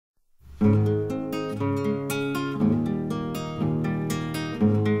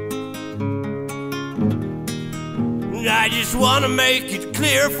just wanna make it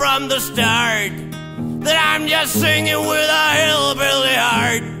clear from the start that I'm just singing with a hillbilly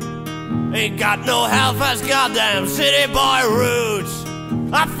heart. Ain't got no Halifax goddamn city boy roots.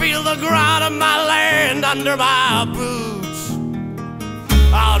 I feel the ground of my land under my boots.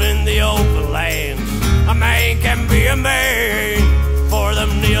 Out in the open lands, a man can be a man. For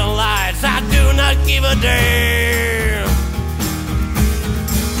them neon lights, I do not give a damn.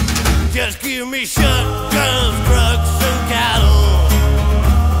 Just give me shotguns, trucks, and cattle,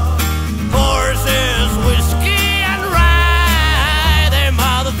 horses, whiskey, and rye. Them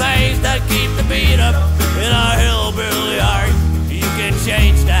are the things that keep the beat up in our hillbilly heart. You can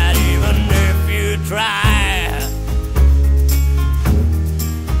change that even if you try.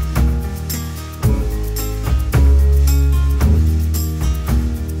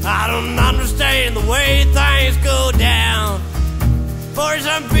 I don't understand the way things go down for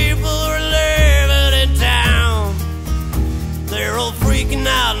some people who are living in town. They're all freaking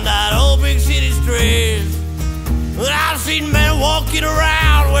out in that old big city streets. But I've seen men walking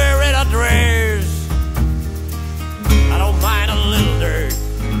around wearing a dress. I don't mind a little dirt,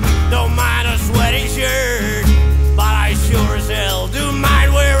 don't mind a sweaty shirt, but I sure as hell do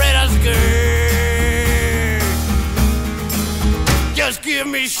mind wearing a skirt. Just give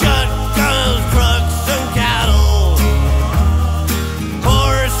me shotguns, trucks, and cattle,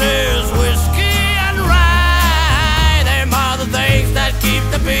 horses, whiskey, and rye. Them are the things that keep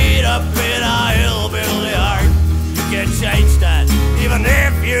the beat up in our hillbilly heart. You can change that even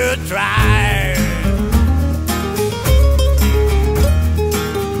if you try.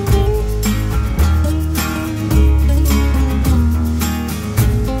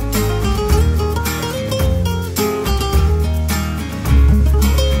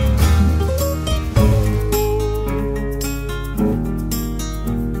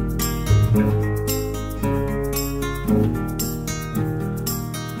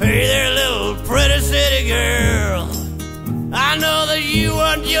 Hey there, little pretty city girl, I know that you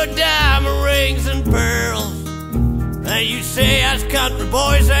want your diamond rings and pearls, and you say us country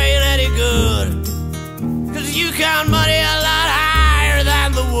boys ain't any good, 'cause you count money a lot higher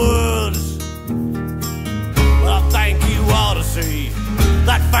than the woods. Well, I think you ought to see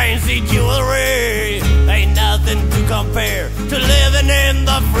that fancy jewelry ain't nothing to compare to living in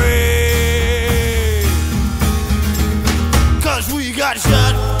the free. 'Cause we got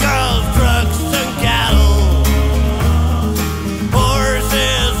shotguns, trucks, and cattle,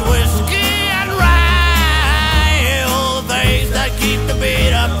 horses, whiskey, and rye. All the things that keep the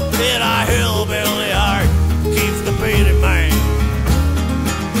beat up in our hillbilly heart. Keeps the beating man.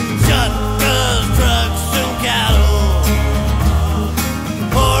 Shotguns, trucks, and cattle,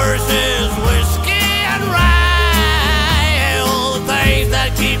 horses, whiskey, and rye. All the things that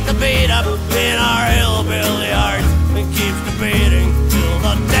keep the beat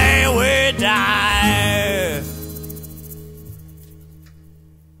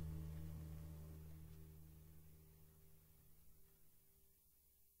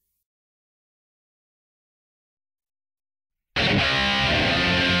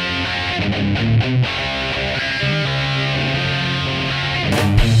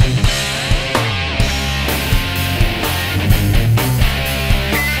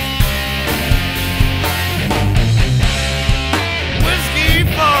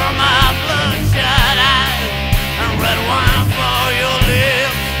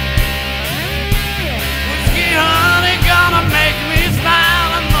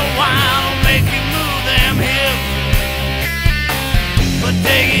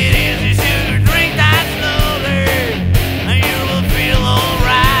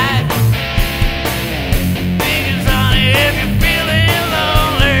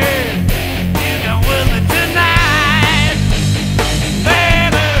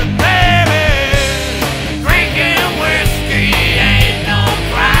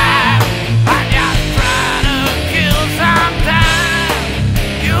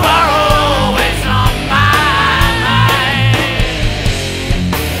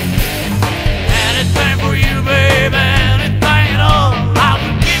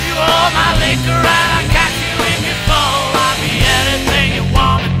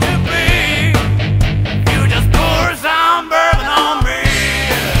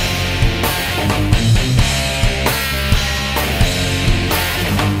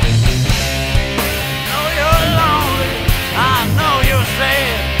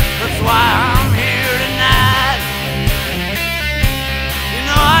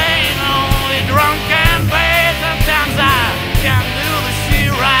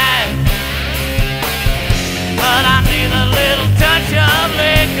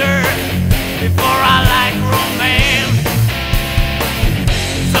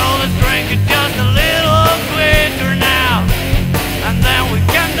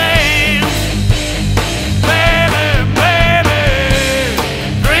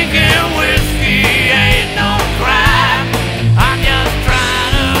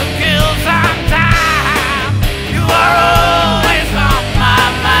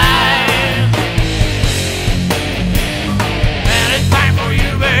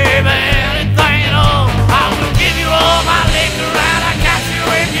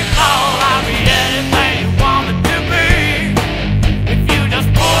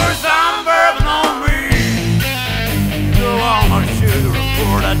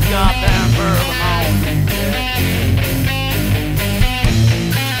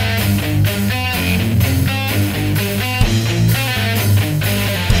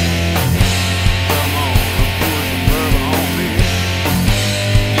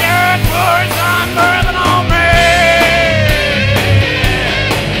forever.